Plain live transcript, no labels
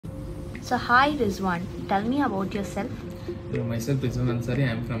So hi Rizwan, tell me about yourself. Hello, myself Rizwan Ansari.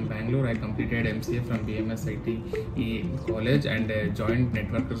 I am from Bangalore. I completed MCA from BMSIT College and joined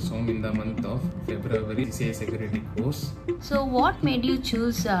Networkers Home in the month of February CCIE security course. So what made you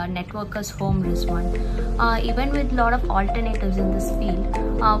choose Networkers Home, Rizwan? Even with a lot of alternatives in this field,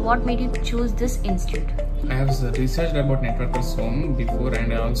 what made you choose this institute? I have researched about Networkers Home before,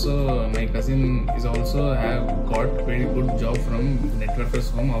 and also my cousin is also have got very good job from Networkers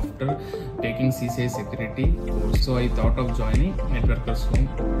Home after taking CCIE security course. So I thought of joining Networkers Home.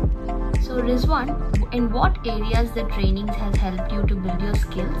 So Rizwan, in what areas the trainings has helped you to build your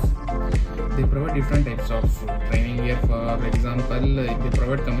skills? They provide different types of training here. For example, they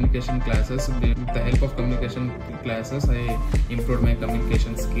provide communication classes. With the help of communication classes, I improved my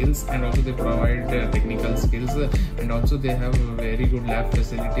communication skills, and also they provide technical skills, and also they have very good lab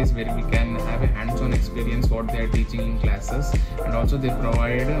facilities where we can have a hands-on experience what they are teaching in classes, and also they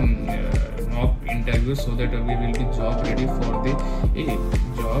provide mock interviews so that we will be job ready for the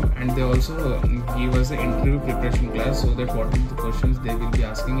job, and they also give us an interview preparation class so that what are the questions they will be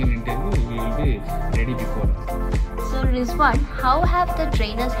asking in interview we will be ready before. So Rizwan, how have the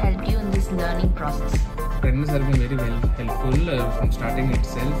trainers helped you in this learning process? Trainers have been very well helpful from starting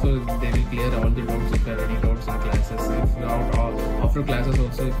itself. They will clear all the doubts if you have any doubts in classes. If you are after classes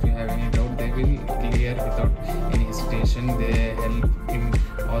also, if you have any doubt, they will clear without any hesitation. They help in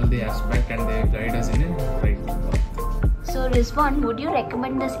all the aspect and they guide us in a right path. So Rizwan, would you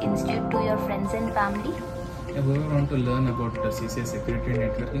recommend this institute to your friends and family? Whoever want to learn about CCIE security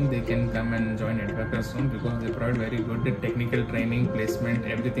and networking, they can come and join Networkers Home because they provide very good technical training, placement,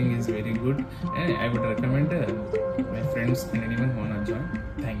 everything is very good. And I would recommend my friends and anyone who want to join.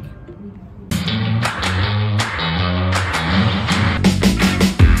 Thank you.